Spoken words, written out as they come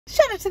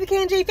Shout out to the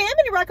K&J family,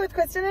 rocking with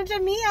Kristin and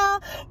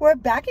Jamil. We're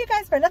back, you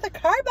guys, for another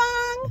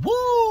carbang.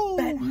 Woo!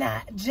 But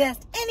not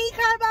just any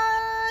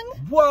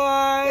carbang.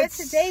 What? But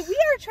today we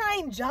are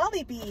trying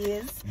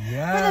Jollibees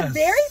for the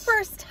very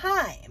first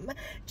time.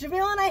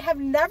 Jamil and I have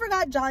never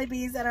got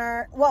Jollibees in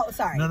our, well,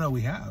 sorry. No,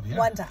 we have. Yeah.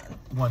 One time.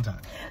 One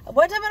time.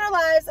 One time in our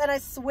lives, and I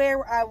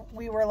swear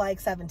we were like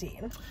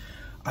 17.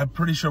 I'm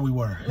pretty sure we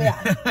were.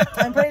 Yeah,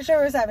 I'm pretty sure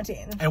we were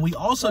 17. And we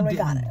also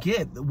didn't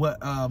get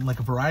what like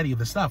a variety of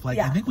the stuff. Like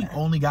I think we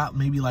only got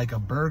maybe like a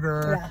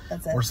burger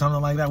or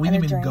something like that. We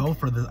didn't even go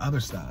for the other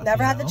stuff.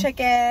 Never had the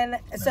chicken,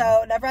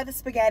 so never had the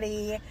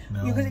spaghetti.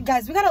 No. You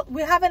guys,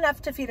 we have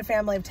enough to feed a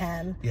family of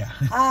 10.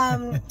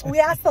 Yeah.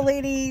 We asked the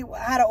lady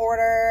how to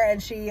order,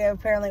 and she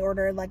apparently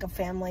ordered like a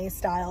family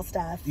style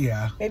stuff.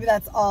 Yeah. Maybe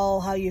that's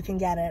all how you can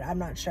get it. I'm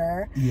not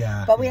sure.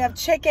 Yeah. But we have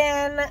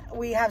chicken.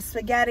 We have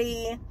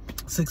spaghetti.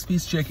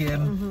 6-piece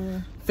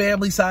chicken,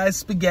 family size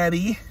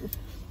spaghetti.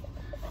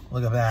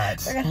 Look at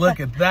that. Look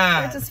at that.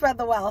 We have to spread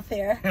the wealth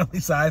here. Family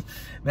size.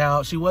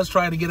 Now, she was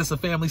trying to get us a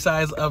family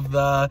size of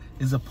the,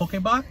 is it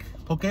Pokebak?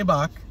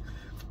 Pokebak,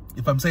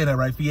 if I'm saying that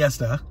right,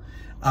 Fiesta,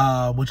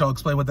 which I'll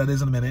explain what that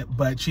is in a minute.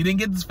 But she didn't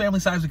get this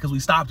family size because we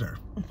stopped her.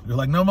 We were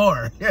like, no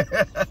more.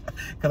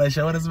 Can I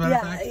show it as a matter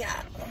of fact?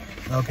 Yeah.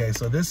 Okay,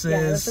 so this is...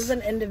 this is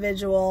an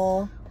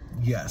individual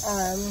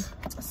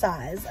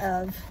size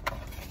of...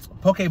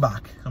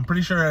 Pokebak. I'm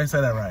pretty sure I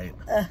said that right.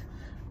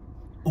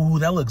 Ooh,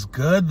 that looks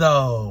good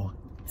though.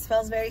 It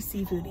smells very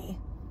seafoody.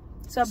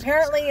 So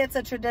apparently it's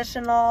a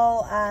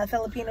traditional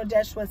Filipino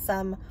dish with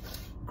some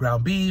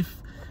ground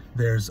beef.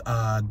 There's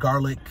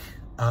garlic.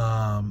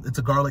 It's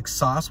a garlic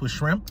sauce with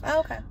shrimp. Oh,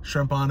 okay.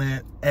 Shrimp on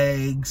it,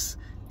 eggs,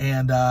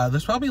 and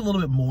there's probably a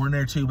little bit more in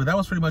there too, but that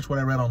was pretty much what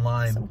I read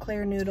online. Some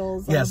clear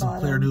noodles. Yeah,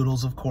 some clear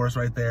noodles, of course,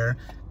 right there.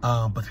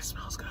 But it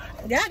smells good.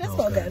 Yeah, it does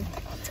smell good.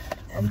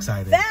 I'm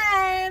excited.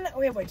 Then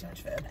we have way too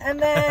much food. And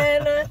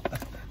then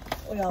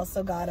we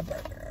also got a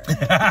burger.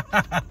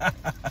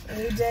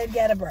 We did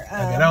get a burger.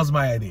 Okay, that was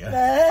my idea.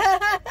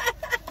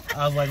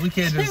 I was like, we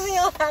can't just.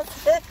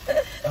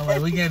 I'm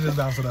like, we can't just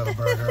bounce another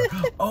burger.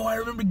 Oh, I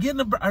remember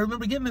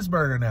getting this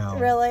burger now.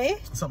 Really?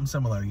 Something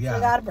similar, yeah.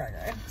 We got a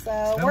burger.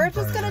 So we're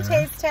just gonna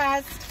taste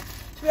test.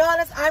 To be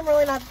honest, I'm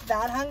really not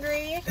that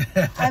hungry.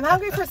 I'm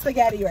hungry for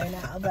spaghetti right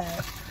now,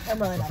 but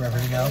I'm really not. For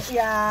everything else?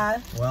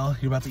 Yeah. Well,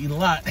 you're about to eat a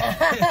lot.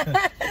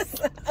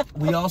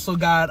 We also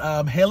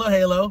got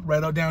Halo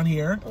right out down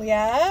here.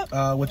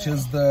 Yeah. Which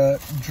is the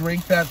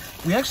drink that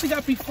we actually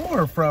got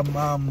before from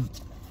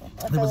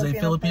there was a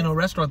Filipino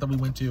restaurant that we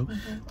went to.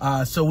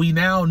 So we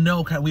now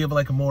know we have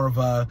like a more of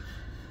a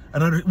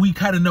we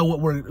kind of know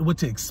what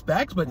to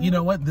expect, but you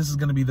know what? This is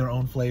going to be their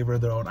own flavor,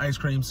 their own ice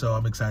cream, so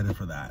I'm excited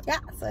for that. Yeah,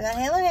 so I got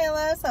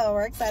Halo, so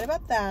we're excited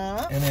about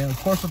that. And then, of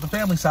course, with the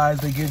family size,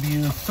 they give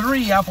you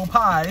 3 apple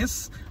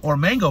pies, or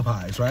mango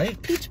pies,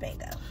 right? Peach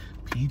mango.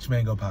 Peach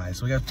mango pie.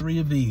 So we got 3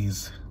 of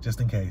these,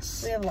 just in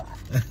case. We have a lot.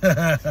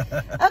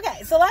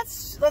 Okay, so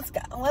let's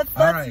go. Let's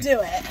do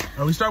it.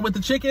 Are we start with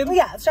the chicken?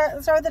 Yeah, start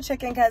with the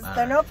chicken, because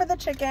they're known for the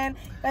chicken.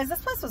 Guys, this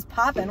place was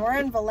popping. We're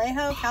in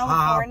Vallejo,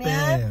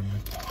 California.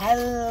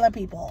 Hella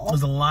people. There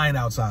was a line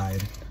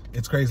outside.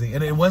 It's crazy.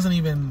 And it wasn't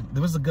even,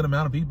 there was a good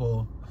amount of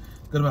people,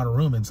 good amount of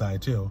room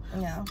inside too.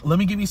 Yeah. Let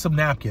me give you some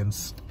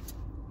napkins.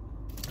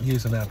 Give you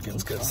some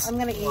napkins, because I'm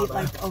gonna eat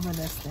like over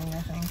this thing,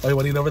 I think. Oh, you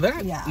want to eat over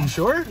there? Yeah. You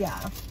sure?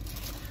 Yeah.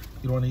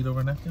 You don't want to eat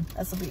over a napkin?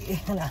 This will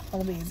be,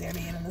 it'll be easier to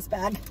eat in this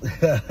bag.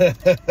 Okay,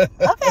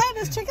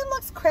 this chicken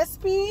looks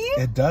crispy.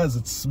 It does.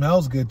 It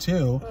smells good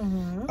too.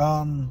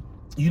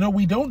 You know,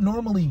 we don't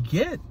normally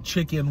get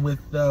chicken with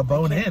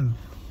bone in.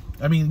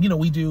 I mean, you know,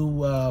 we do,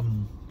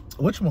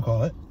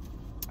 whatchamacallit?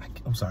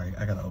 I'm sorry,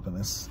 I gotta open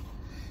this.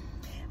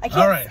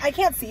 I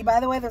can't see, by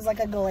the way. There's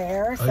like a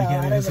glare, so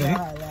I don't even know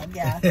how I look.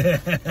 Yeah. So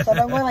if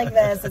I'm going like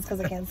this, it's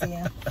because I can't see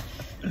you.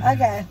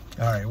 Okay.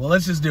 All right, well,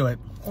 let's just do it.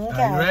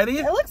 Okay. Are you ready?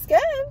 It looks good.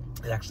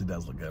 It actually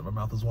does look good. My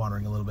mouth is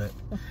watering a little bit.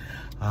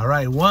 All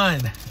right,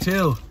 1,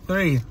 2,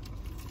 3.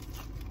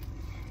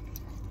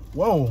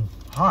 Whoa,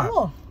 hot.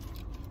 Cool.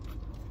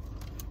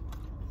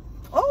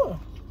 Oh.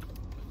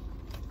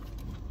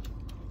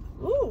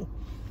 Ooh.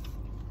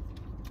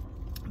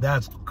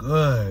 That's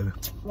good.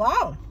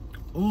 Wow.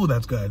 Ooh,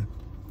 that's good.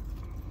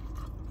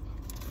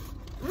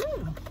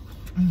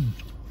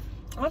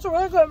 That's a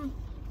really good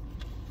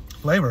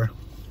flavor.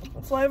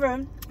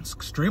 It's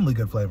extremely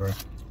good flavor.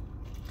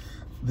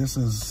 This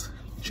is,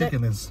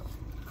 chicken is...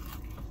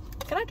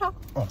 Can I talk?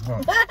 Oh,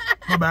 wow.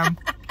 My bad.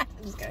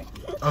 I'm just kidding.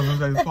 I was gonna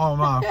say it's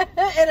falling off.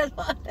 It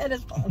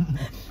is falling.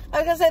 I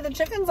was gonna say the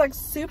chicken's like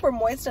super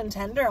moist and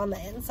tender on the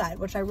inside,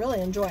 which I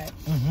really enjoy.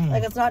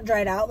 Like it's not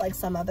dried out like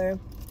some other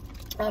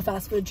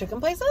fast food chicken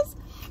places.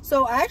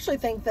 So I actually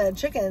think the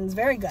chicken's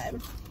very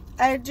good.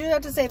 I do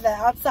have to say the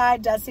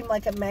outside does seem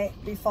like it might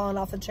be falling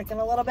off the chicken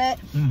a little bit.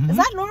 Is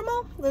that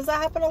normal? Does that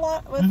happen a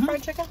lot with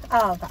fried chicken?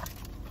 Oh, okay.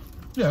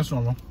 Yeah, it's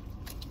normal.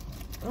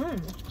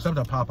 Except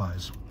at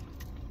Popeyes.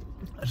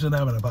 I shouldn't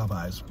have it at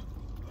Popeyes.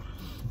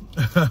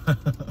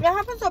 It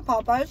happens at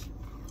Popeyes.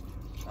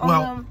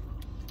 Well,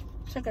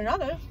 chicken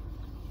nuggets.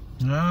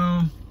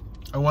 No,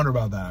 I wonder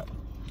about that.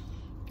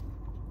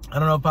 I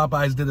don't know if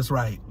Popeyes did us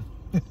right.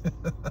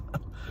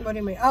 What do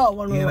you mean? Oh,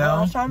 when we went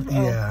last time?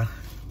 Oh. Yeah.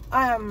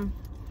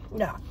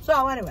 No.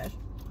 So, anyways.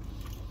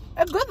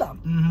 It's good, though.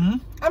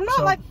 I'm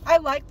not I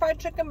like fried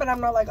chicken, but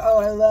I'm not like, oh,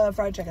 I love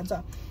fried chicken.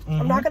 So,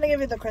 I'm not going to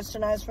give you the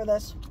Kristin eyes for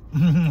this.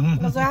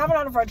 Because I haven't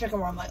had a fried chicken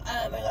where I'm like,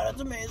 oh my god,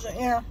 it's amazing.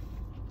 Yeah.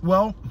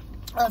 Well.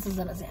 Unless it's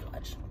in a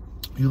sandwich.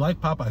 You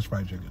like Popeyes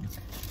fried chicken?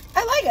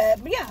 I like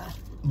it, but yeah.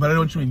 But I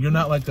know what you mean. You're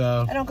not like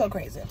a... I don't go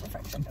crazy for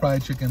fried chicken.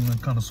 Fried chicken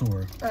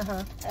connoisseur.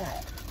 Uh-huh.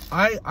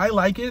 I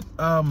like it.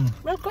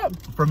 It's good.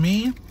 For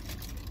me,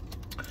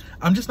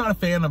 I'm just not a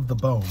fan of the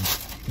bone,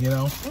 you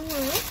know?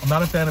 I'm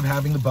not a fan of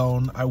having the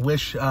bone. I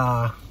wish,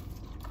 I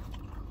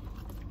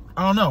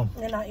don't know.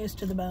 You're not used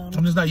to the bone.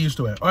 I'm just not used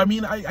to it. I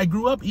mean, I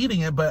grew up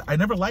eating it, but I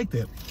never liked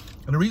it.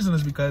 And the reason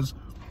is because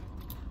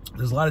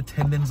there's a lot of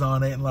tendons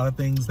on it and a lot of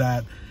things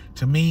that,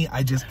 to me,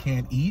 I just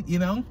can't eat, you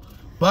know?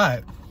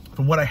 But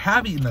from what I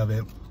have eaten of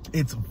it,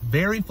 it's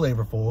very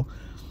flavorful.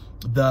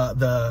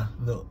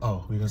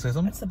 Oh, were you gonna say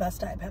something? It's the best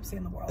Diet Pepsi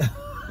in the world.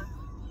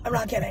 I'm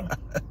not kidding.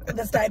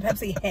 This Diet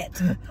Pepsi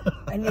hit.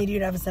 I need you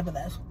to have a sip of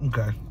this.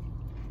 Okay.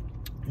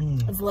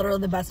 It's literally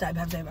the best Diet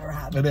Pepsi I've ever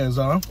had. It is,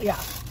 huh? Yeah.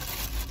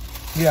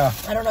 Yeah.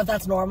 I don't know if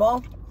that's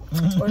normal,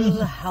 but this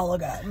is hella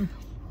good.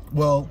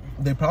 Well,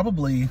 they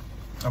probably,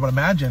 I would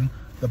imagine,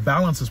 the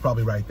balance is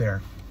probably right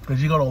there.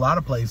 Because you go to a lot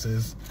of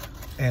places,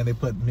 and they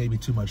put maybe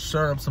too much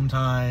syrup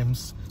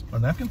sometimes. Or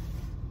napkin?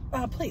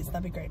 Please,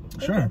 that'd be great.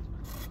 Sure.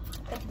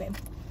 Thank you, babe.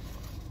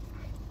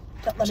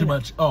 Too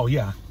much? Oh,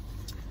 yeah.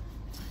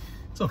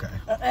 It's okay.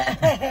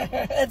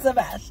 It's the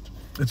best.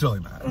 It's really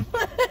not.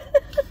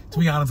 To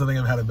be honest, I think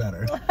I've had it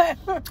better.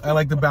 I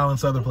like the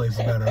balance other places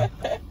better.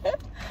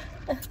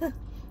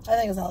 I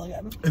think it's hella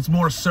good. It's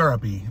more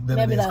syrupy than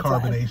Maybe it is that's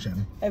carbonation.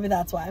 Why. Maybe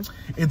that's why.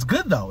 It's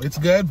good though. It's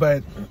good,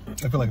 but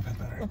I feel like I've had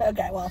better.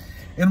 Okay, well.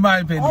 In my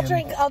opinion.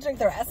 I'll drink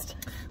the rest.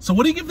 So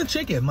what do you give the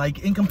chicken? Like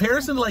in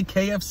comparison to like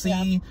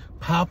KFC,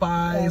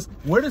 Popeyes,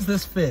 where does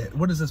this fit?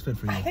 Where does this fit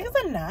for you? I think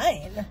it's a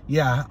 9.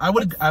 Yeah, I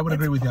would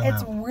agree with you on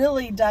that. It's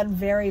really done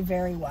very,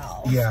 very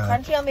well. Yeah.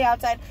 Crunchy on the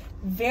outside,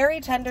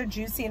 very tender,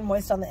 juicy, and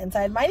moist on the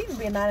inside. Might even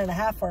be a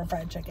 9.5 for a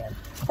fried chicken.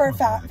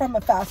 From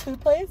a fast food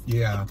place.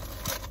 Yeah.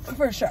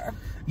 For sure.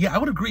 Yeah, I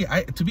would agree.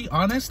 To be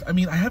honest, I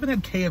mean, I haven't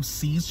had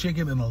KFC's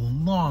chicken in a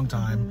long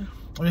time.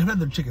 I mean, I've had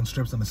the chicken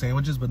strips and the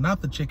sandwiches, but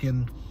not the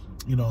chicken,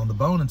 you know, on the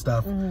bone and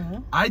stuff.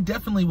 I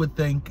definitely would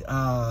think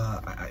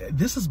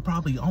this is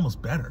probably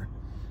almost better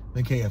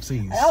than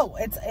KFC's. Oh,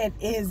 it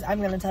is. I'm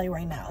going to tell you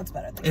right now, it's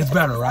better than It's KFC's.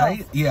 better,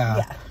 right? Oh,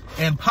 yeah.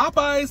 And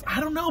Popeyes,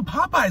 I don't know.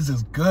 Popeyes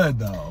is good,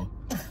 though.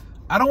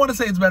 I don't want to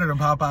say it's better than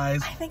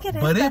Popeyes. I think it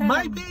is, but better it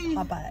might than be.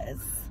 Popeyes.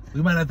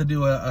 We might have to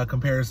do a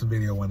comparison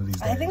video one of these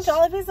days. I think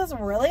Jollibee's is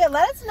really good.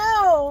 Let us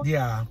know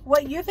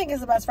what you think is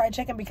the best fried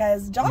chicken,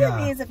 because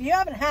Jollibee's, if you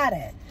haven't had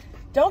it,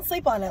 don't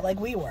sleep on it like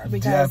we were,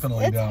 because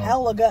it's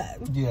hella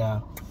good. Yeah.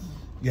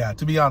 Yeah,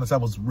 to be honest,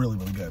 that was really,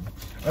 really good.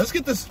 Let's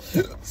get this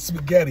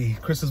spaghetti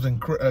Chris has been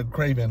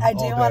craving I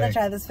do want to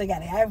try the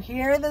spaghetti. I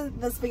hear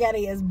the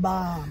spaghetti is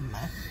bomb.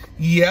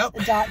 Yep.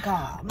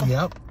 .com.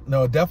 Yep.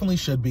 No, it definitely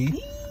should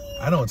be.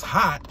 I know it's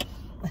hot.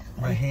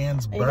 My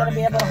hand's burning. Are you going to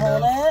be able to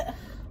hold it?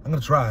 I'm going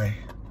to try.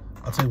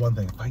 I'll tell you one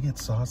thing. If I get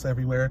sauce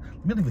everywhere,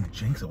 I'm going to even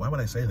jinx it. Why would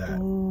I say that?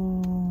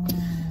 Ooh.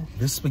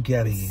 This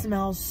spaghetti. It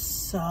smells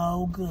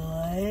so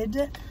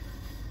good.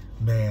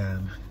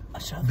 Man.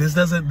 This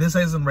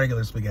isn't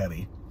regular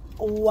spaghetti.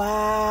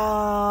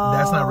 Wow.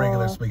 That's not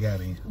regular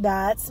spaghetti.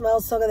 That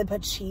smells so good. They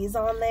put cheese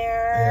on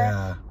there.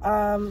 Yeah.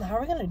 How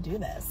are we going to do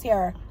this?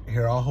 Here,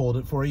 I'll hold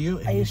it for you,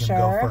 and are you can sure?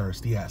 go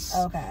first. Yes.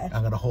 Okay.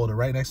 I'm going to hold it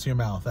right next to your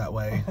mouth. That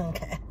way.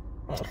 Okay.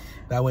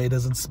 That way it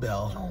doesn't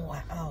spill. Oh,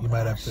 wow. You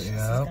might have to, yeah.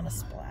 This is going to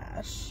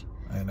splash.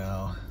 I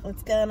know.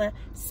 It's going to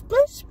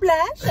splish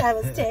splash. I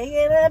was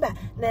taking a bath.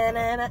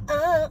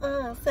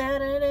 Na-na-na,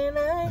 Saturday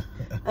night.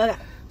 Okay.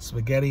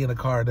 Spaghetti in a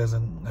car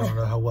doesn't, I don't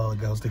know how well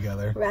it goes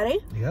together. Ready?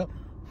 Yep.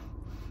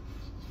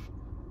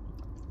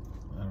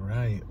 All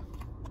right.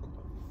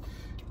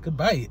 Good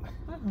bite.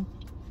 Want me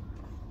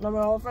to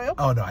hold for you?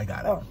 Oh, no, I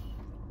got it. Oh.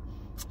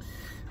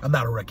 I'm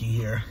not a rookie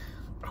here.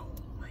 Oh,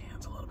 my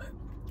hand's a little bit.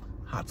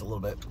 Hot's a little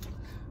bit.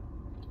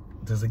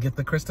 Does it get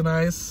the Kristin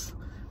eyes?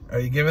 Are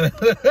you giving it?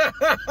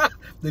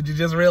 Did you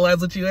just realize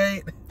what you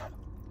ate?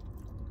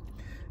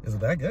 Is it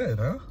that good,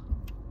 huh?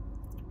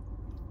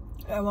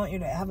 I want you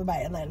to have a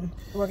bite, and then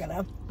we're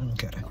gonna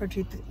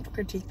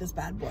critique this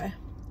bad boy.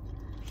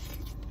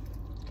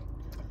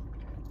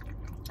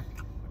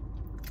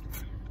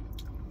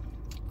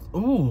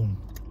 Ooh.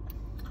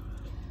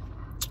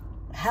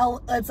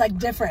 Hell, it's like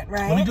different,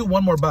 right? Let me do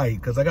one more bite,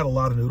 because I got a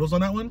lot of noodles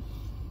on that one.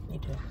 Me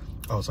too.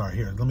 Oh, sorry.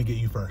 Here, let me get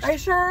you first. Are you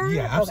sure?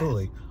 Yeah,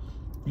 absolutely. Okay.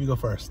 You go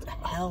first.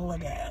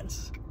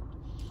 Elegant.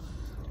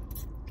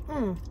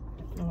 Okay.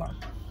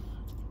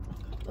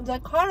 Is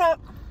that caught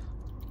up?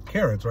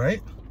 Carrots,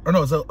 right? Or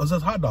no, is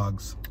those hot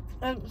dogs?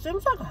 It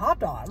seems like a hot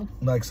dog.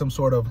 Like some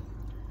sort of...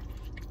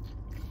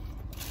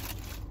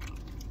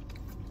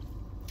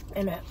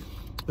 In it.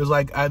 There's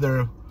like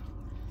either...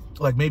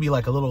 Like maybe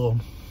like a little...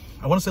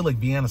 I want to say like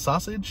Vienna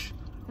sausage.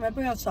 Might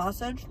be a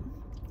sausage,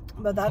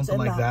 but that's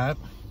something like that.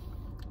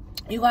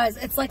 You guys,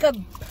 it's like a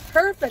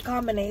perfect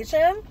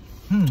combination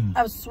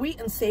of sweet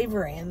and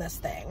savory in this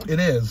thing. It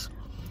is.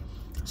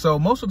 So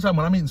most of the time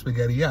when I'm eating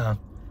spaghetti, yeah,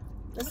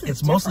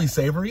 it's mostly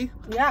savory.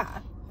 Yeah.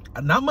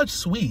 Not much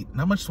sweet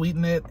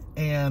in it.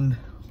 And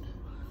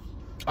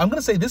I'm going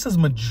to say this is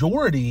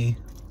majority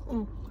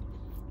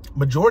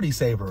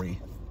savory.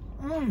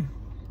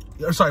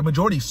 Or sorry,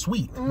 majority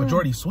sweet.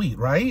 Majority sweet,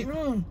 right?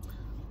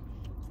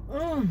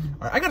 All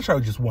right, I got to try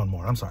with just one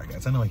more. I'm sorry,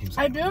 guys. I know I keep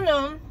saying I do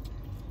know.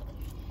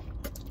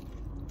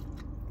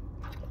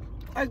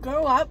 I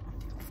grew up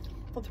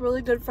with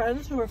really good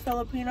friends who were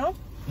Filipino.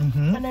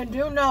 And I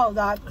do know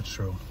that. That's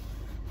true.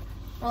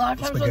 A lot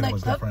of times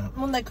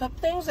when they cook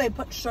things, they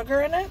put sugar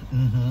in it.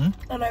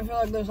 And I feel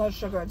like there's less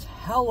sugar. It's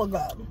hella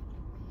good.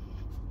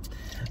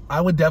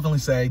 I would definitely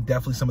say,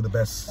 some of the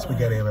best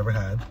spaghetti I've ever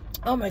had.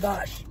 Oh my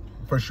gosh.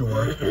 For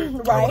sure.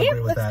 Right? I would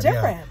agree with that.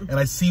 Different. Yeah. And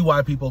I see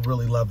why people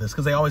really love this,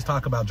 because they always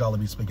talk about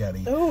Jollibee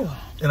spaghetti. Ooh.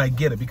 And I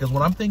get it, because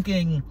when I'm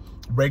thinking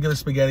regular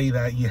spaghetti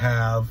that you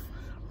have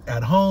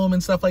at home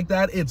and stuff like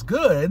that, it's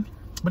good,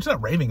 but you're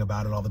not raving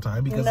about it all the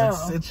time, because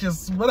it's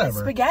just whatever. It's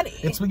spaghetti.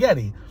 It's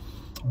spaghetti.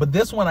 But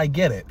this one, I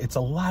get it. It's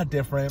a lot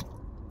different.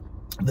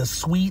 The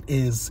sweet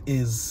is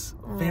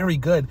very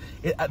good.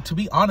 To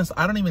be honest,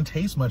 I don't even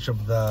taste much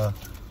of the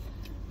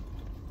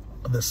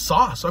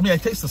sauce. I mean, I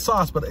taste the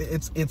sauce, but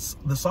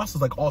the sauce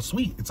is like all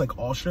sweet. It's like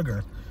all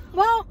sugar.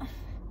 Well,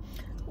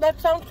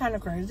 that sounds kind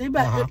of crazy,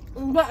 but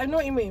but I know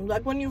what you mean.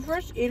 Like when you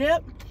first eat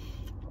it,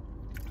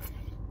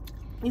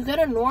 you get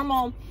a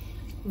normal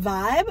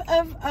vibe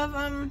of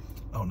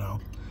oh no,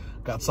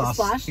 got sauce.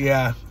 Splash.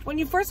 Yeah. When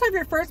you first have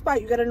your first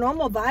bite, you get a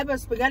normal vibe of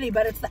spaghetti,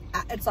 but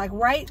it's like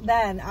right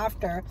then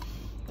after.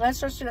 And it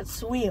starts to get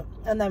sweet,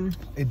 and then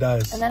it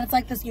does, and then it's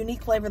like this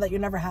unique flavor that you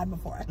never had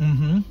before.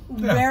 Yeah.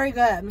 Very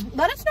good.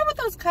 Let us know what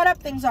those cut up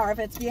things are, if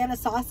it's Vienna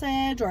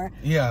sausage or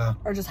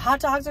just hot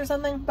dogs or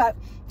something. But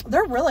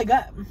they're really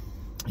good.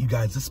 You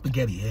guys, this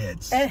spaghetti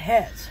hits. It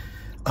hits.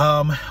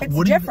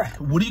 It's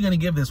different. What are you gonna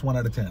give this 1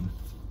 out of 10?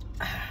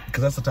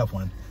 Because that's a tough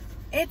one.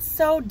 It's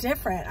so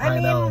different. I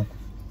mean, know.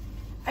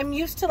 I'm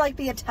used to like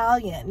the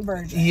Italian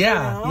version.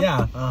 Yeah, you know?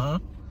 yeah.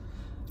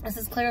 This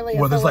is clearly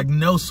where there's like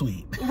no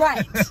sweet.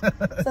 Right. So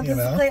this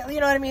is clear, you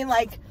know what I mean?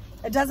 Like,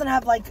 it doesn't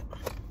have like,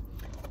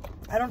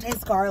 I don't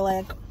taste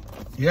garlic.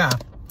 Yeah.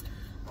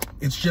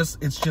 It's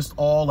just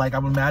all like,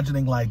 I'm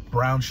imagining like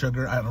brown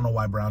sugar. I don't know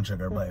why brown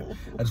sugar, but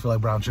I just feel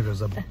like brown sugar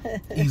is a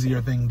easier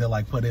thing to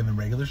like put in than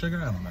regular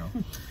sugar. I don't know.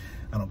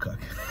 I don't cook.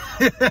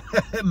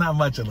 Not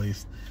much, at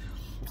least.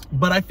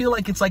 But I feel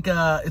like it's like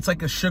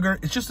a sugar,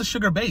 it's just a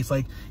sugar base.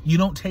 Like, you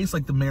don't taste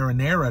like the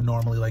marinara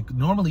normally. Like,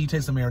 normally you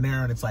taste the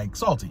marinara and it's like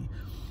salty.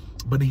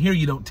 But here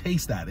you don't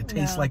taste that. It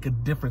tastes like a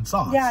different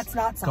sauce. Yeah, it's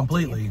not salty.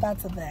 Completely.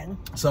 That's the thing.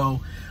 So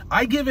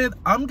I give it,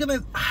 I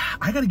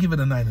gotta give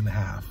it a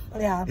 9.5.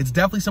 Yeah. It's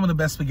definitely some of the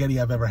best spaghetti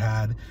I've ever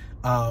had.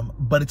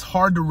 But it's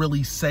hard to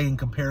really say in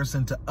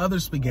comparison to other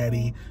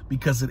spaghetti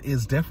because it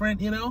is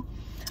different, you know?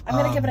 I'm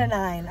gonna give it a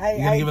 9. You're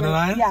gonna give it a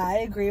 9? Yeah,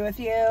 I agree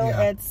with you.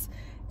 Yeah. It's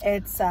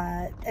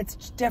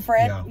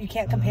different. Yeah. You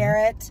can't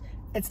compare it.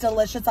 It's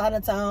delicious on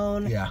its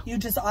own. Yeah. You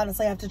just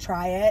honestly have to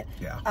try it.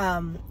 Yeah.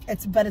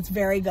 But it's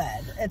very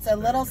good. It's a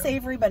little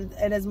savory, but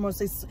it is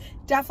mostly,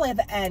 definitely at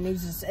the end,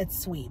 it's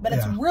sweet, but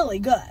it's really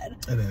good.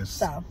 It is.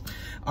 So.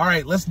 All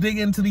right, let's dig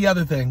into the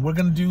other thing. We're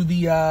going to do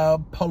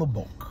the Polo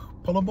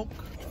Book.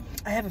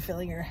 I have a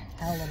feeling you're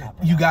hella not.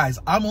 You guys,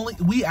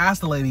 we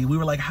asked the lady, we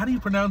were like, how do you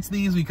pronounce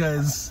these?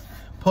 Because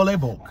Polo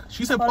Book.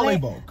 She said Polo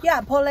Book.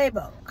 Yeah, Polo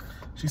Book.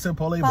 She said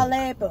Polo Book.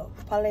 Polo Book.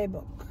 Polo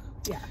Book.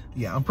 Yeah.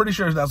 Yeah, I'm pretty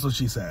sure that's what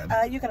she said.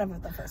 You can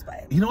have the first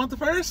bite. You don't want the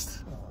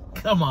first?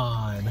 Come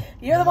on.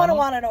 You're the one who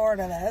wanted to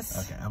order this.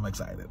 Okay, I'm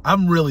excited.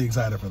 I'm really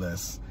excited for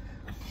this.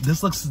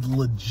 This looks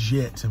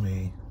legit to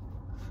me.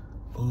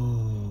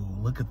 Ooh,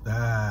 look at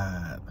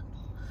that.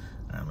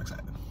 I'm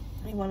excited.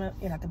 You're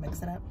not gonna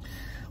mix it up?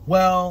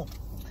 Well,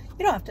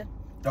 you don't have to.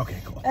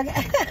 Okay, cool.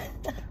 Okay.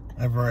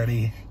 I've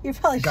already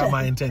got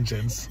my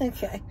intentions.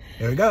 Okay.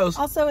 There it goes.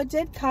 Also, it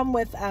did come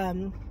with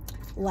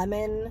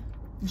lemon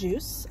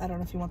juice. I don't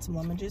know if you want some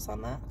lemon juice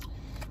on that.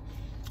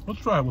 Let's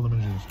try it with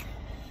lemon juice.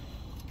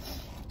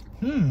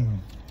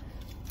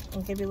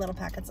 I'll give you little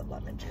packets of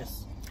lemon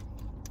juice.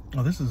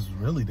 Oh, this is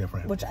really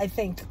different. Which I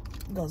think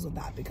goes with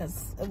that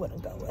because it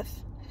wouldn't go with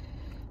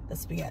the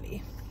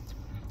spaghetti.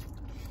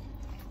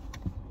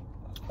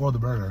 Or the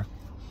burger.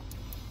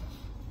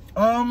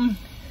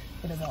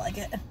 He doesn't like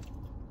it.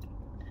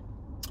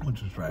 We'll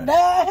just try it.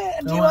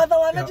 Do you want the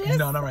lemon juice?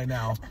 No, not right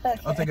now. Okay.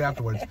 I'll take it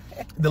afterwards.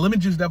 The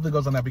lemon juice definitely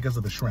goes on that because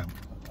of the shrimp.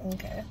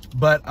 Okay.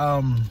 But,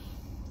 let me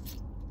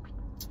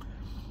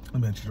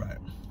let you try it.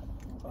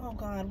 Oh,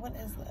 God. What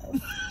is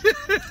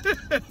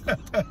this?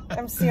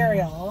 I'm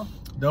cereal.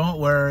 Don't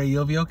worry.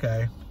 You'll be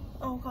okay.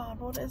 Oh, God.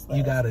 What is this?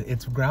 You got it.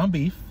 It's ground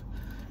beef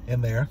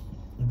in there.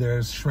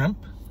 There's shrimp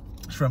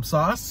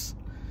sauce,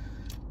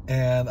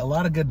 and a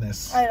lot of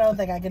goodness. I don't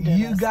think I can do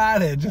You this.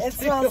 got it. It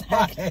smells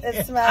hectic.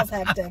 It smells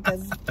hectic.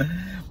 As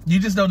you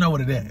just don't know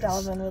what it is.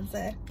 Dawson would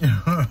say.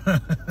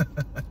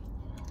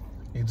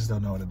 You just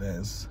don't know what it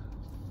is.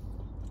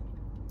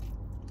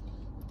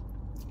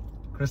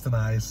 Kristin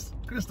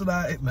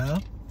no.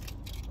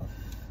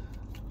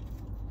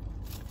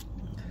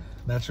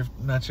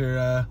 Not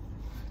your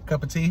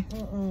cup of tea?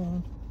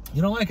 Mm-mm.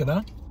 You don't like it,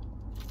 huh?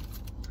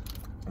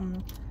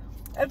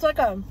 It's like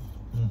a...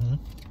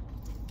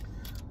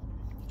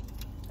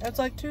 It's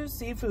like too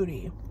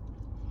seafoody.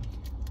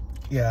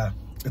 Yeah,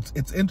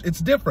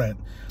 it's different.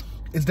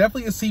 It's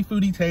definitely a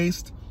seafoody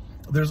taste.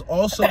 There's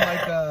also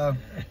like a...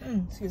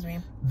 Excuse me.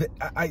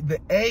 The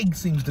egg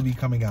seems to be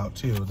coming out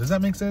too. Does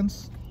that make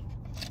sense?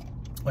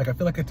 Like, I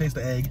feel like I taste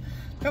the egg.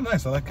 Kind of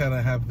nice. I like kind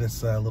of have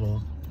this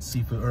little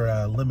seafood or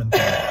lemon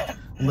pack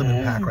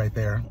right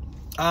there.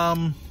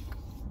 All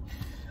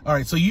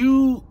right, so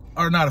you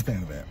are not a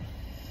fan of it.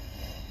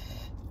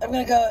 I'm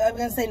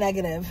gonna say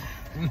negative.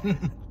 I'm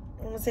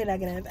gonna say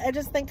negative. I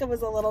just think it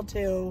was a little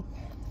too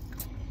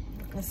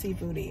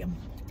seafoody.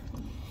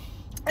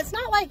 It's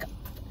not like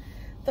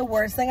the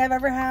worst thing I've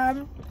ever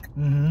had.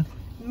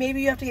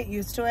 Maybe you have to get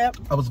used to it.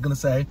 I was gonna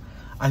say,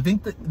 I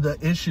think that the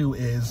issue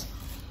is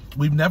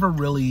we've never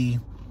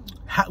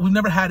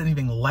had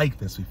anything like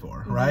this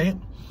before, right?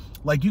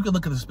 Like, you could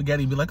look at the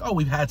spaghetti and be like, oh,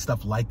 we've had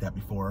stuff like that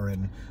before,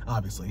 and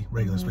obviously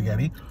regular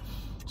spaghetti,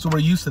 so we're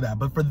used to that.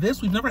 But for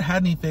this, we've never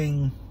had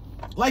anything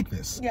like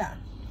this. Yeah.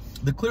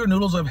 The clear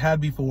noodles I've had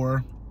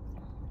before,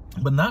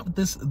 but not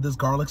this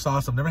garlic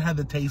sauce. I've never had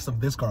the taste of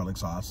this garlic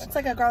sauce. It's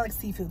like a garlic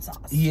seafood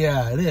sauce.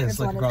 Yeah, it is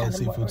like a garlic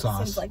seafood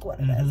sauce. Seems like what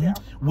it is, yeah.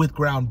 With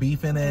ground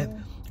beef in it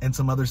and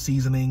some other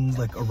seasonings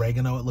like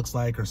oregano, it looks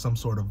like, or some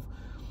sort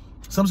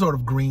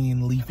of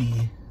green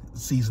leafy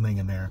seasoning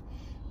in there.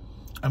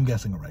 I'm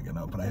guessing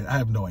oregano, but I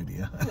have no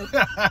idea.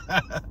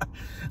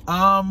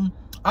 I'm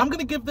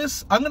gonna give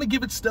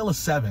it still a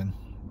 7.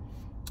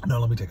 No,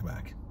 let me take it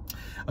back.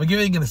 I'm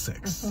giving it a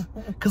 6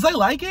 because I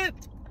like it.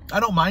 I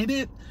don't mind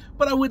it,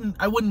 but I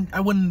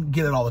wouldn't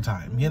get it all the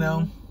time. You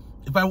know,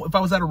 if I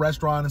was at a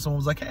restaurant and someone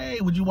was like, "Hey,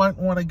 would you want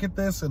to get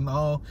this?" and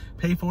I'll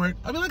pay for it,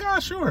 I'd be like, "Oh,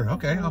 sure,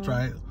 okay, I'll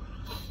try it."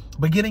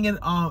 But getting it,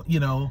 you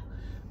know,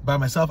 by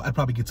myself, I'd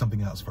probably get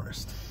something else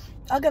first.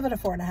 I'll give it a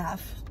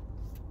 4.5.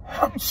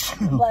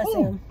 Bless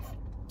you.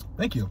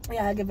 Thank you.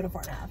 Yeah, I'll give it a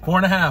 4.5.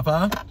 4.5,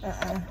 huh?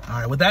 All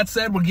right. With that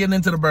said, we're getting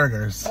into the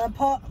burgers.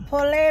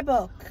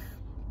 Polebook.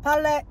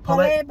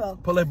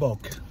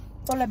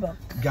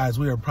 Guys,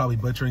 we are probably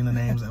butchering the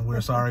names, and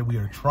we're sorry. We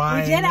are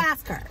trying. We did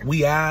ask her.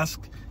 We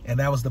asked, and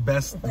that was the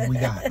best we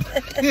got.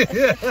 Okay.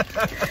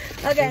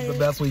 That was the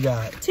best we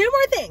got. 2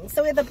 more things.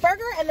 So we had the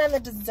burger and then the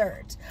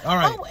dessert. All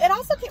right. Oh,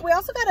 we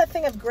also got a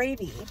thing of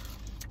gravy,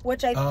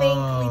 which I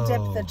think we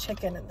dipped the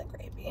chicken in the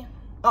gravy.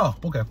 Oh,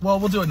 okay. Well,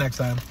 we'll do it next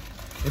time.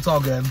 It's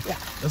all good. Yeah.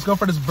 Let's go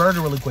for this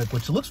burger really quick,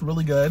 which looks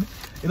really good.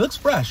 It looks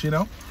fresh, you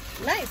know?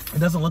 Nice. It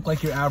doesn't look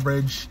like your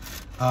average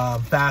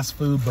fast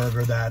food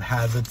burger that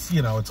has its,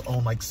 you know, its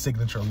own like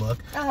signature look.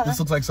 This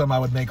looks like something I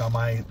would make on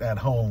at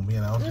home, you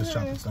know, just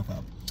chopping stuff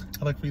up.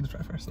 I'd like for you to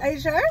try first. Are you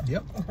sure?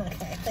 Yep.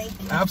 Okay,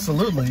 thank you.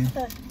 Absolutely.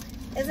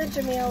 Isn't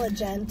Jamil a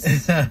gent?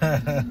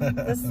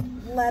 This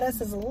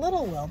lettuce is a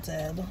little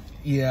wilted.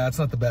 Yeah, it's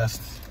not the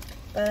best.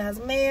 But it has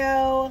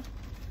mayo,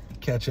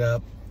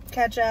 ketchup,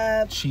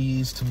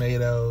 cheese,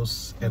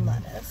 tomatoes, and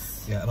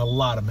lettuce. Yeah, and a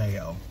lot of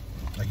mayo.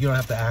 Like, you don't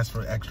have to ask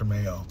for extra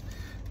mayo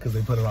because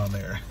they put it on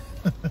there.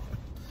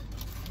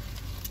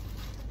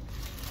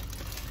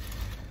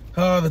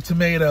 Oh, the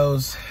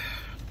tomatoes.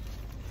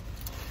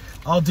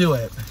 I'll do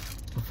it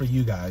for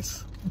you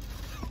guys.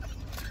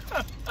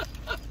 I'm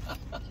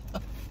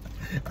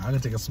gonna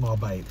take a small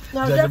bite.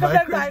 No, take a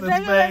big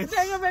bite.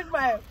 Take a big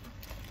bite.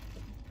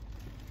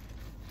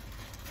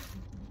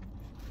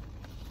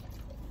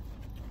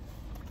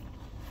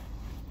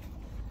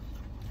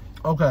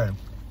 Okay.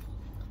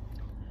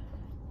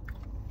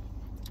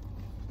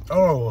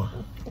 Oh,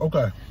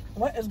 okay.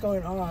 What is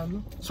going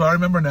on? So I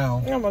remember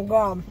now. Oh my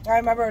God. I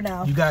remember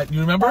now.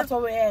 You remember? That's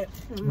what we ate.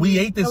 We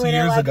ate this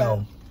years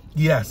ago.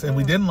 Yes, and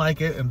we didn't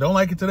like it and don't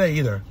like it today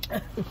either.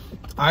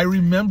 I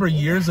remember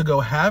years ago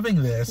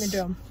having this. Me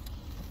too.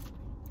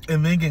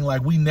 And thinking,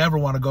 like, we never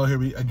want to go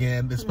here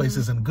again. This place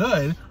isn't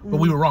good. But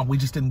we were wrong. We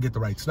just didn't get the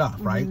right stuff,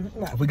 right?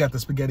 No. If we got the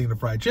spaghetti and the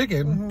fried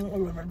chicken,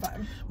 we would have been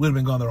fine. We would have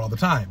been going there all the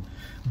time.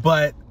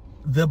 But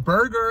the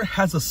burger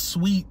has a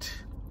sweet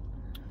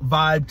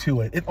vibe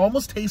to it. It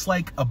almost tastes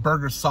like a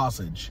burger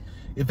sausage,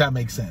 if that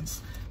makes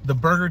sense. The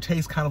burger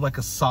tastes kind of like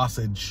a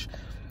sausage,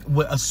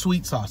 a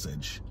sweet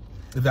sausage,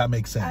 if that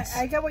makes sense.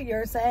 I get what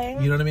you're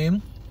saying. You know what I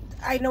mean?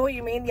 I know what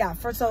you mean. Yeah.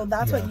 So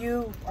that's what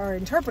you are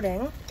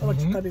interpreting, which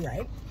could be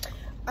right.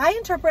 I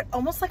interpret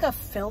almost like a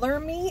filler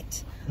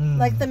meat.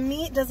 Like the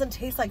meat doesn't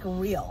taste like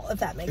real, if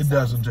that makes sense. It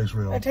doesn't taste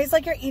real. It tastes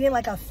like you're eating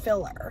like a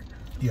filler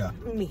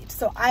meat.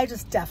 So I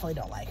just definitely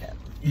don't like it.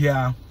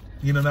 Yeah.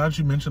 You know, now that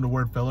you mentioned the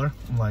word filler,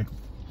 I'm like,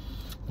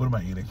 what am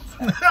I eating?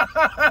 What am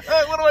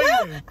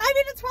I eating? I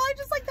mean, it's probably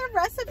just like the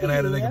recipe. And I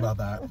had to think about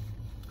that.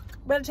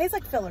 But it tastes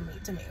like filler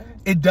meat to me.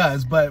 It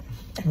does, but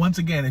once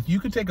again, if you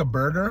could take a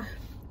burger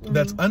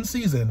that's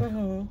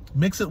unseasoned,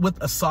 mix it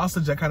with a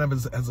sausage that kind of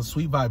has a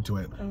sweet vibe to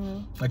it,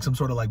 like some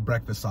sort of like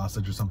breakfast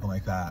sausage or something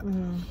like that,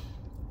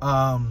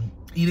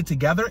 eat it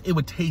together, it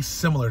would taste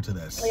similar to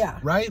this. Yeah.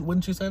 Right?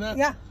 Wouldn't you say that?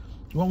 Yeah.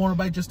 You want one more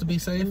bite just to be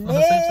safe? On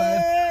the safe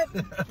side?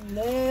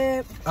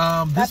 Nope.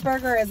 This That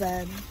burger is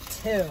a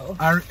 2.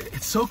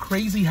 It's so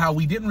crazy how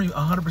we didn't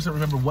 100%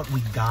 remember what we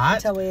got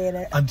Until we ate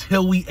it.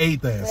 Until we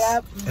ate this.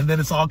 Yep. And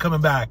then it's all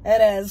coming back.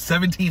 It is.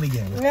 17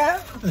 again.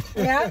 Yeah.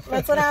 Yeah.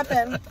 That's what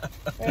happened.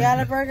 We got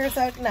a burger,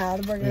 so no,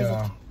 the burger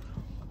Yeah.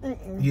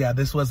 Yeah,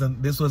 this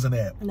wasn't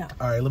it. No.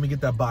 All right, let me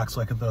get that box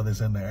so I can throw this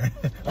in there.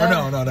 Or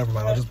no, never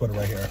mind. I'll just put it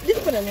right here. You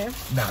can put it in here.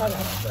 No,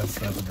 okay. that's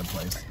a good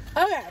place.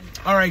 Okay.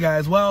 All right,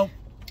 guys. Well,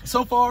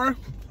 so far,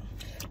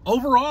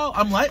 overall,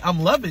 I'm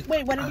loving it.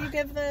 Wait, what did you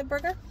give the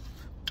burger?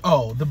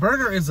 Oh, the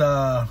burger is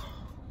the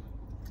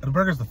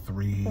burger's a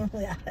 3.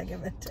 Yeah, I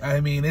give it 2. I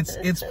mean,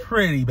 it's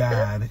pretty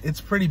bad. It's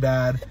pretty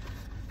bad.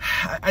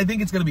 I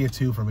think it's gonna be a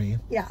 2 for me.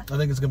 Yeah. I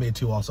think it's gonna be a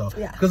 2 also.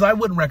 Yeah. Because I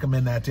wouldn't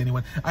recommend that to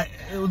anyone.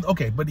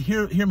 Okay, but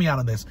hear me out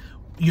on this.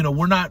 You know,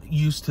 we're not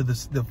used to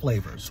the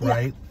flavors,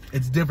 right? Yeah.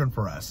 It's different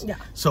for us. Yeah.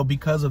 So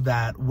because of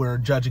that, we're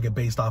judging it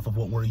based off of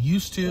what we're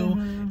used to,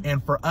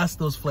 and for us,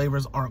 those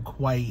flavors aren't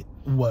quite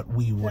what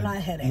we would. They're not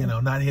hitting. You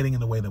know, not hitting in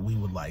the way that we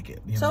would like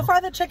it. So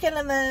far, the chicken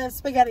and the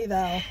spaghetti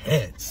though.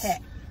 Hit.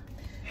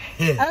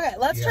 Okay,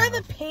 let's try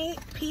the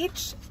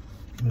peach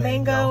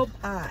mango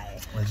pie.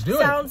 Let's do it.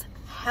 Sounds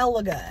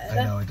hella good.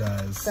 I know it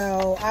does.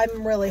 So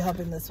I'm really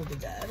hoping this will be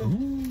good.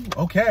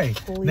 Ooh, okay.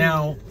 Please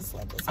now,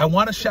 I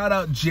want to shout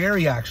out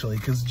Jerry actually,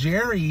 because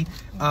Jerry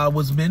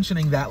was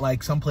mentioning that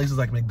like some places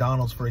like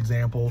McDonald's, for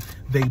example,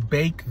 they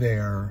bake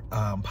their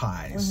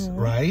pies,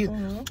 right?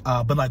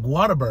 But like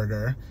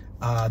Whataburger,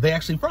 they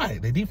actually fry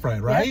it. They deep fry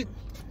it, right? Yep.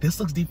 This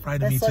looks deep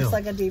fried to me too. This looks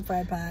like a deep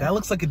fried pie. That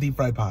looks like a deep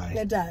fried pie.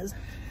 It does.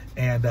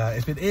 And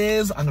if it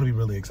is, I'm going to be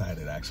really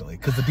excited, actually,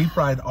 because the deep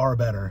fried are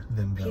better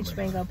than the Peach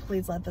mango,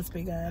 please let this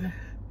be good.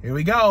 Here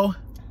we go.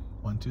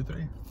 1, 2,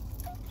 3.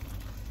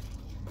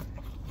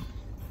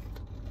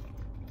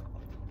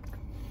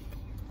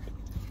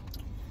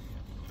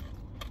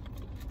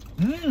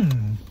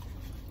 Mmm.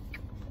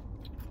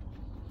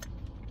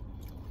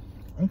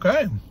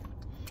 Okay.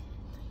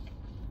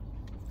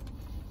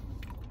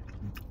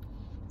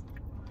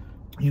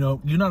 You know,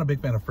 you're not a big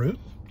fan of fruit?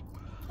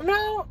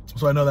 No.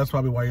 So I know that's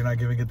probably why you're not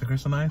giving it the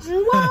Kristin Ice?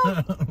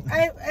 Well,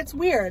 it's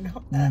weird.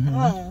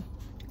 I'm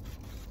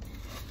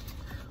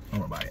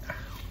gonna buy it.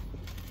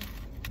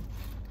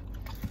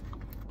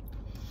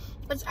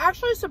 It's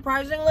actually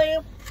surprisingly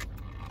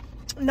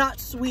not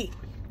sweet.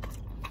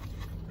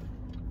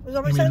 Is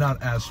that what You mean sense?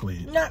 not as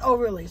sweet? Not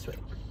overly sweet.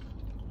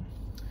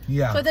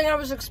 Yeah. So I think I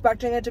was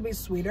expecting it to be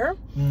sweeter.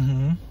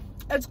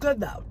 It's good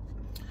though.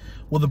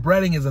 Well, the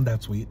breading isn't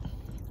that sweet.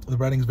 The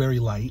breading's very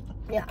light.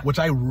 Yeah. Which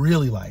I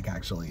really like,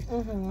 actually.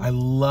 I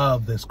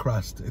love this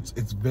crust.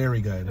 It's very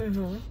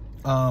good.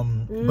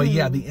 But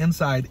yeah, the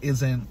inside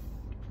isn't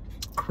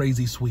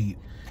crazy sweet.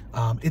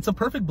 It's a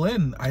perfect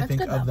blend, I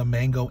think, of the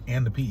mango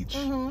and the peach.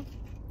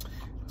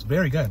 It's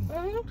very good.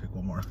 Take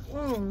one more.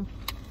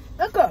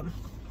 That's good.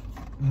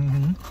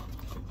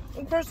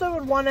 Of course, I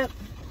would want it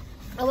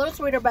a little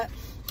sweeter, but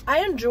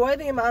I enjoy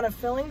the amount of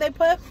filling they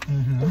put.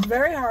 It's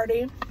very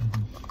hearty.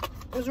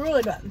 It's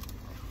really good.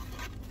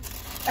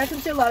 I can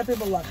see a lot of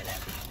people loving it.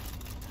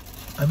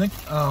 I think,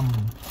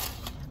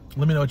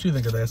 let me know what you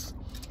think of this.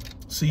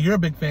 So you're a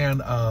big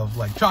fan of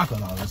like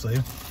chocolate, obviously.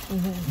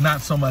 Not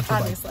so much of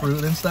like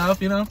fruit and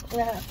stuff, you know?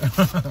 Yeah.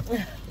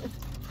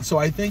 So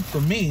I think for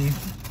me,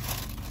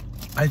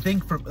 I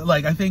think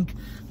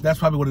that's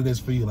probably what it is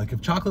for you. Like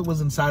if chocolate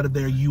was inside of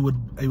there, it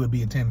would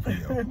be a 10 for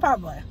you.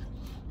 Probably.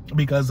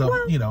 Because of,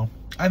 you know,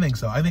 I think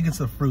so. I think it's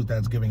the fruit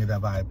that's giving it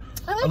that vibe.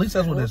 At least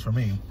that's what it is for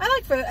me. I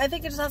like fruit. I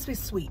think it just has to be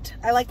sweet.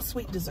 I like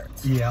sweet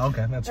desserts. Yeah,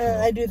 okay, that's true.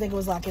 I do think it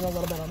was lacking a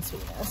little bit on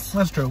sweetness.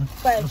 That's true.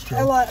 But that's true.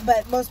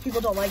 but most people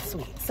don't like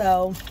sweet,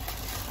 so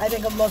I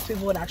think most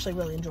people would actually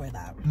really enjoy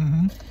that.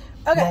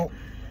 Okay. Well,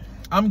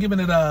 I'm giving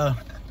it a.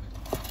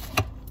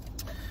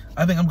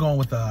 I think I'm going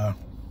with a.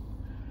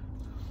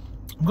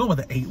 I'm going with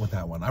an 8 with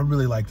that one. I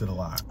really liked it a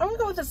lot. I'm gonna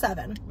go with a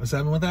 7. A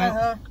 7 with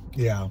that?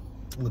 Yeah.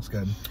 Looks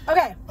good.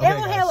 Okay,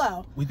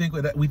 halo. We think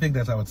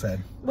that's how it's said.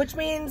 Which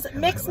means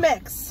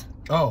mix.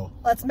 Oh.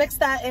 Let's mix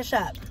that ish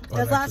up.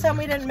 Because last time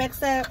we didn't mix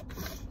it.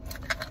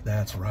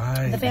 That's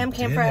right. The fam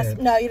came for us.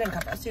 No, you didn't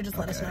come for us. You just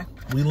let us know.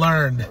 We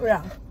learned.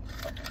 Yeah.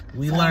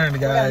 We learned,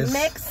 guys. We're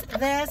gonna mix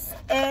this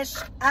ish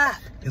up.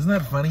 Isn't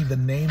that funny? The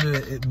name of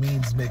it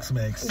means mix.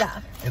 Yeah.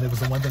 And it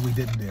was the one thing we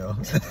didn't do.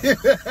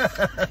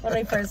 When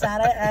we first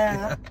had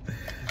it.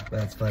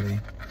 That's funny.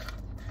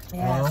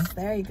 Yes, well,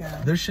 there you go.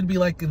 There should be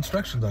like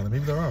instructions on it.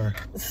 Maybe there are.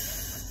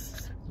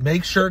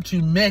 Make sure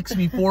to mix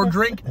before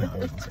drink. No,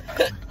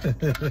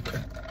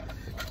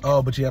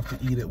 oh, but you have to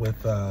eat it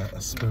with a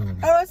spoon.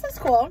 Oh, this is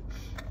cool.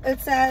 It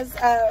says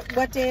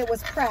what day it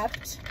was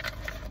prepped.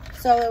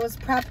 So it was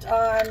prepped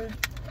on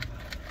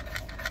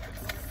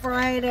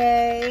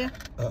Friday.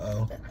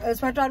 Uh-oh. It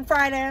was prepped on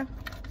Friday.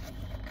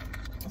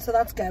 So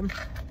that's good.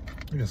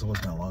 I guess it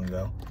wasn't that long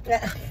ago.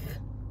 Yeah.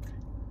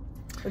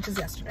 Which is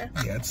yesterday.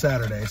 Yeah, it's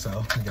Saturday,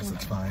 so I guess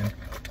it's fine.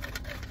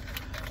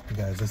 You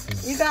guys, this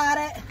is... You got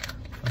it.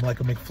 I'm like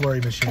a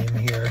McFlurry machine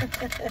here.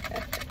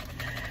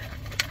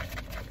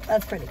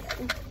 That's pretty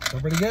good.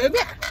 That pretty good?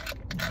 Yeah.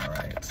 All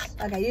right.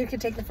 Okay, you can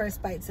take the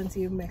first bite since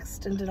you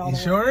mixed and did all the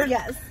work. Sure?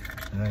 Yes.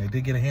 I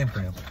did get a hand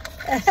cramp.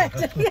 This is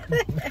good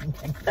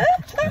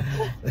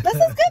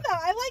though.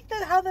 I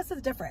like how this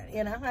is different,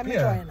 you know? I'm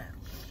enjoying it.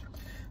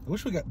 I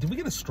wish we got, did we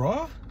get a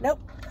straw? Nope.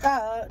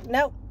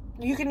 Nope.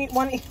 You can you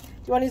want to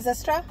use this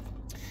straw?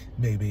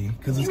 Maybe,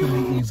 because it's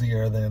going to be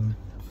easier than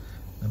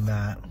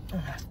that.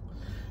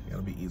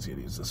 It'll be easier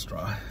to use this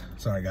straw.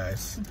 Sorry,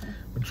 guys.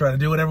 We're trying to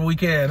do whatever we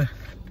can.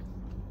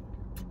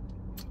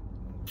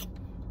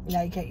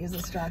 No, you can't use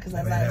this straw because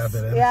that's ice.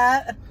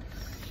 Yeah.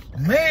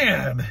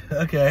 Man.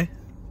 Okay.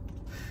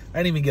 I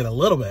didn't even get a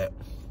little bit.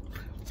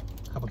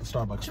 How about the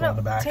Starbucks straw in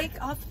the back?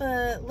 Take off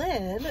the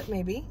lid,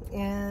 maybe,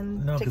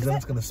 and no, because then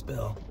it's going to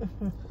spill.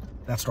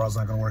 That straw's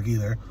not going to work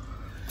either.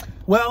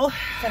 Well,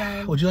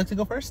 would you like to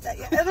go first?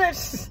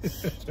 Yes.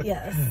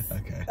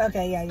 Okay.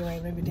 Okay, yeah, you're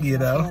right. Maybe taking off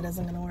the lid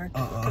isn't going to work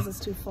because it's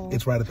too full.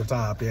 It's right at the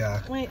top,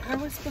 yeah. Wait, how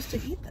are we supposed to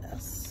eat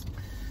this?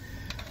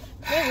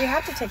 Wait, we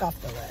have to take off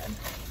the lid.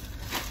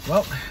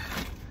 Well,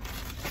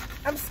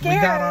 I'm scared.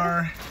 We got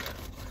our,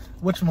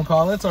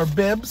 whatchamacallits, our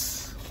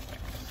bibs.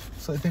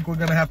 So I think we're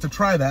going to have to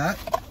try that.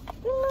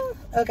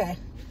 Okay.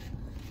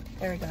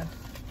 There we go.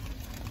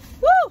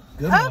 Woo!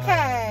 Good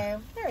okay.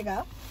 There we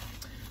go.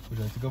 Would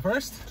you like to go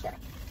first? Sure.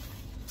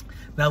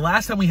 Now,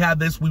 last time we had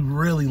this, we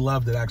really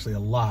loved it actually a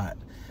lot.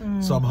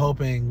 So I'm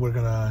hoping we're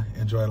going to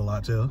enjoy it a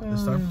lot too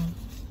this time.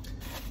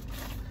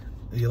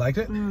 You liked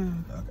it?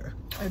 Okay.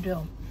 I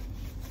do.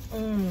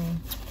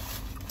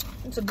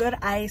 It's a good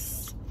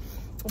ice.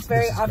 It's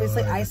very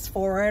obviously ice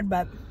forward,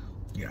 but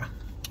yeah,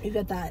 you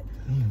get that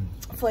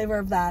flavor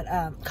of that.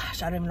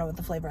 Gosh, I don't even know what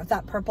the flavor of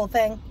that purple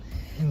thing.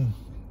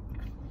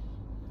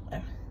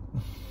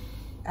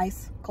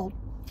 Ice cold.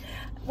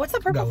 What's the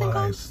purple thing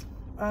called? Ice.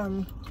 The I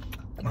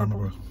don't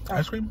remember.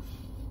 Ice cream?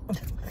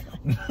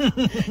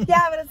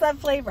 Yeah, but it's that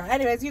flavor.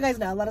 Anyways, you guys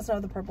know. Let us know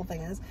what the purple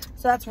thing is.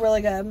 So that's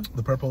really good.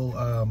 The purple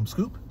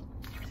scoop?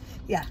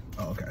 Yeah.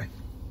 Oh, okay.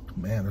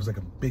 Man, there's like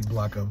a big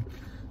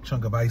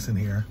chunk of ice in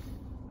here.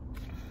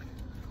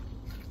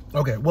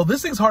 Okay, well,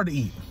 this thing's hard to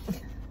eat.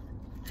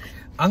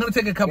 I'm going to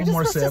take a couple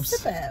more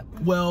sips. Sip it.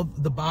 Well,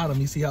 the bottom,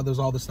 you see how there's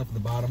all this stuff at the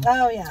bottom?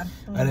 Oh, yeah.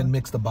 I didn't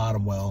mix the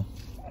bottom well.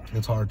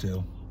 It's hard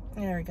to.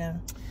 There we go.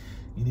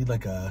 You need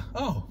like a,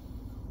 that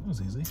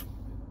was easy.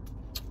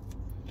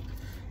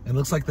 It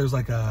looks like there's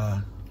like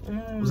a,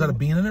 was that a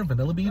bean in there?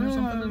 Vanilla bean or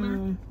something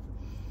in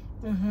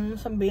there?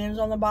 Some beans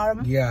on the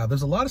bottom. Yeah,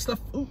 there's a lot of stuff,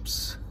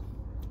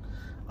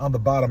 on the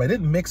bottom. I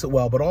didn't mix it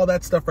well, but all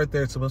that stuff right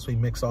there is supposed to be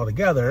mixed all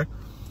together.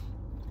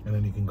 And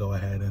then you can go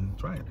ahead and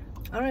try it.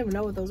 I don't even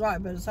know what those are,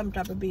 but it's some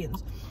type of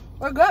beans.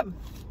 They're good.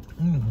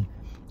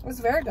 It's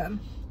very good.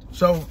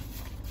 So,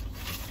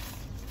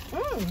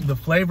 the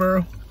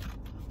flavor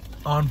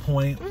on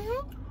point.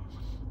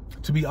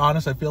 To be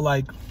honest, I feel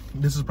like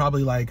this is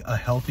probably like a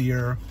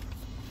healthier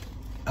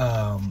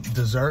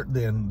dessert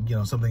than, you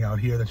know, something out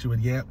here that you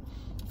would get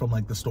from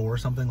like the store or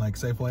something like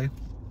Safeway.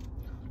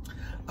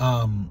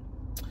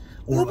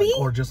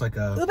 Or just like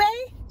a... Ube?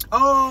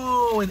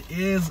 Oh, it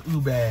is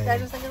ube. Did I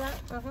just think of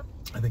that?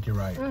 I think you're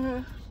right.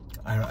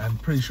 I'm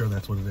pretty sure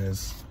that's what it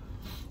is.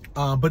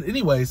 But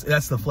anyways,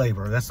 that's the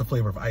flavor. That's the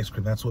flavor of ice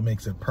cream. That's what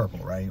makes it purple,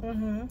 right?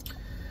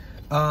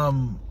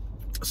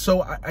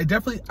 So I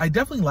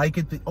definitely like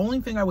it. The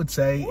only thing I would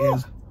say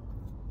is...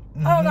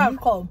 Oh, no, it's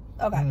cold.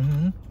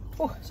 Okay.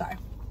 Oh, sorry. A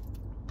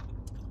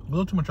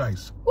little too much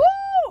ice. Woo!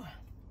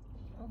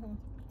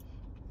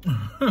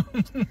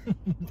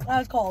 That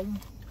was cold.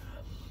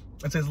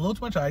 I'd say it's a little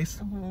too much ice.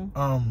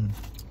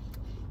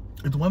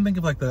 It's one thing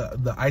if like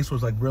the ice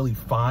was like really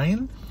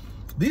fine.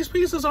 These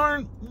pieces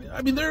aren't,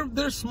 I mean,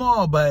 they're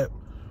small, but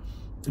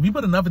if you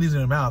put enough of these in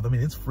your mouth, I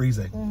mean, it's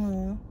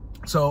freezing.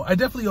 So I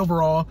definitely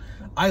overall,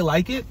 I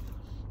like it.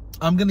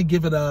 I'm going to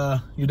give it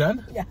a, you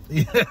done? Yeah.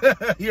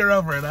 You're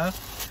over it, huh?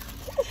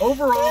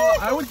 Overall,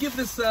 I would give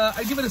this,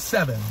 I give it a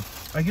 7.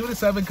 I give it a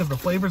 7 because the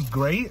flavor's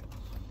great.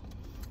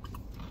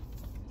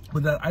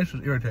 But that ice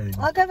was irritating.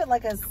 I'll give it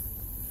like a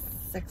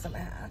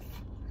 6.5.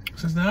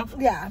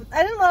 6.5? Yeah.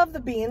 I didn't love the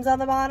beans on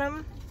the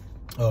bottom.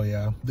 Oh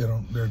yeah, they're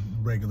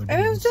regular beans.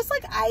 And it was just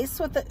like ice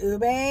with the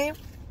ube.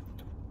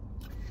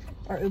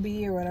 Or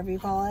ubi or whatever you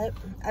call it.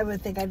 I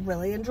would think I'd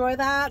really enjoy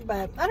that,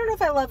 but I don't know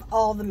if I love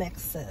all the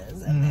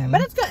mixes in there.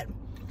 But it's good.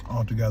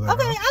 All together.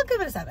 Okay, huh? I'll give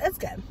it a 7. It's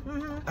good.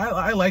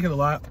 I like it a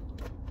lot.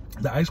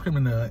 The ice cream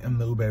and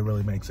the ube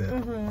really makes it,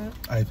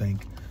 I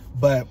think.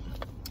 But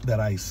that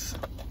ice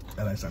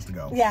has to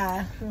go.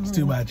 Yeah. It's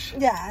too much.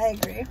 Yeah, I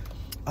agree.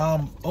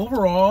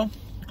 Overall,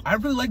 I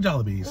really like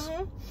Jollibee's.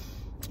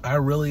 I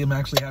really am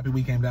actually happy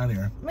we came down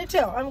here. Me too.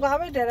 I'm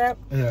glad we did it.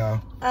 Yeah.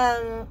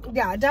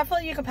 Yeah,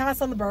 definitely you can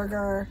pass on the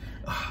burger.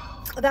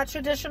 That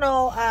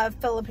traditional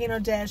Filipino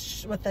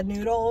dish with the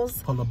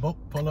noodles. Polebok.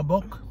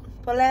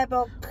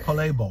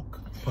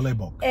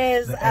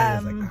 Is the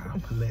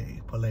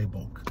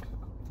Polebok.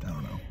 I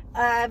don't know.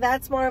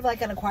 That's more of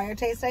like an acquired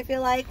taste, I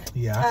feel like.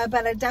 Yeah.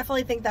 But I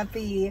definitely think that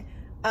the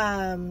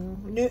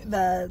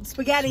the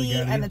spaghetti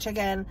and the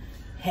chicken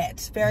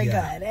hit very good,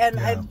 and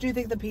I do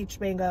think the peach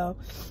mango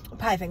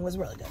pie thing was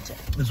really good too.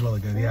 It's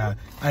really good. Yeah,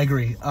 I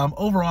agree.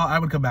 Overall, I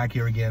would come back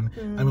here again.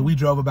 I mean, we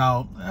drove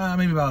about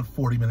maybe about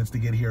 40 minutes to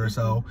get here or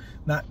so,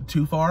 not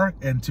too far,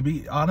 and to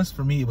be honest,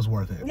 for me it was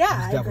worth it. Yeah, it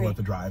was definitely worth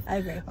the drive. I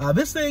agree.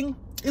 This thing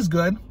is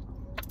good.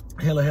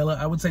 Hela,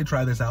 I would say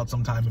try this out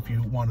sometime if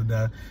you wanted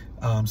to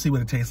see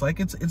what it tastes like.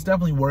 It's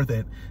definitely worth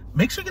it.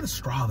 Make sure you get a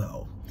straw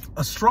though.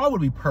 A straw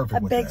would be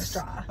perfect with this.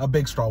 A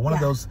big straw. One of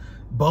those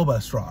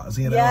boba straws,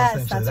 you know,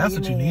 essentially. That's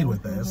what you need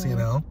with this, you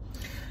know.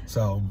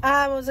 So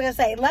I was gonna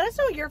say, let us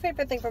know what your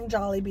favorite thing from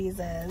Jollibee's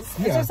is.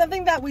 Is there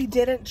something that we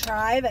didn't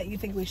try that you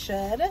think we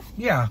should?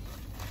 Yeah,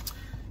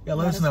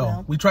 let us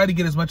know. We tried to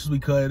get as much as we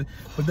could,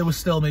 but there was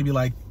still maybe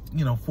like,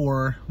 you know,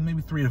 3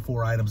 to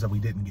 4 items that we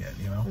didn't get,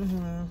 you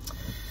know.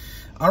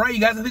 All right,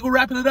 you guys, I think we're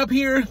wrapping it up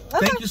here.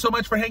 Okay. Thank you so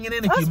much for hanging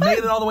in. If you made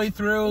it all the way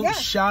through,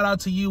 shout out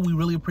to you. We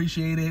really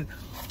appreciate it.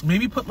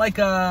 Maybe put like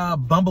a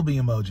bumblebee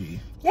emoji.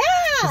 Yeah.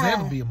 Because they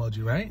have a bee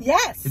emoji, right?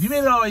 Yes. If you made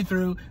it all the way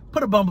through,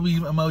 put a bumblebee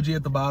emoji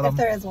at the bottom. If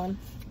there is one.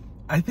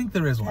 I think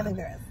there is one. I think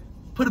there is.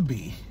 Put a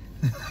bee.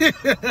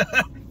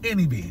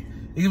 Any bee.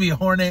 It could be a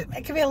hornet.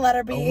 It could be a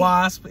letter B. A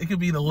wasp. It could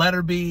be the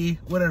letter B.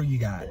 Whatever you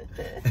got.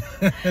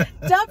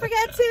 Don't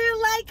forget to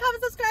like,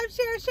 comment, subscribe,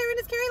 share. Sharing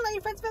is caring. Let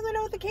your friends, family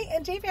know what the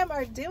K&J Fam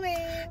are doing.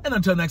 And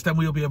until next time,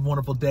 we hope you have a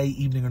wonderful day,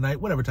 evening, or night,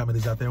 whatever time it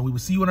is out there. We will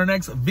see you in our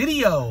next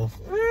video.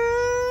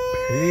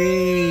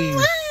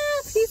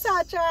 Peace. Peace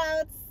out,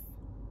 trouts.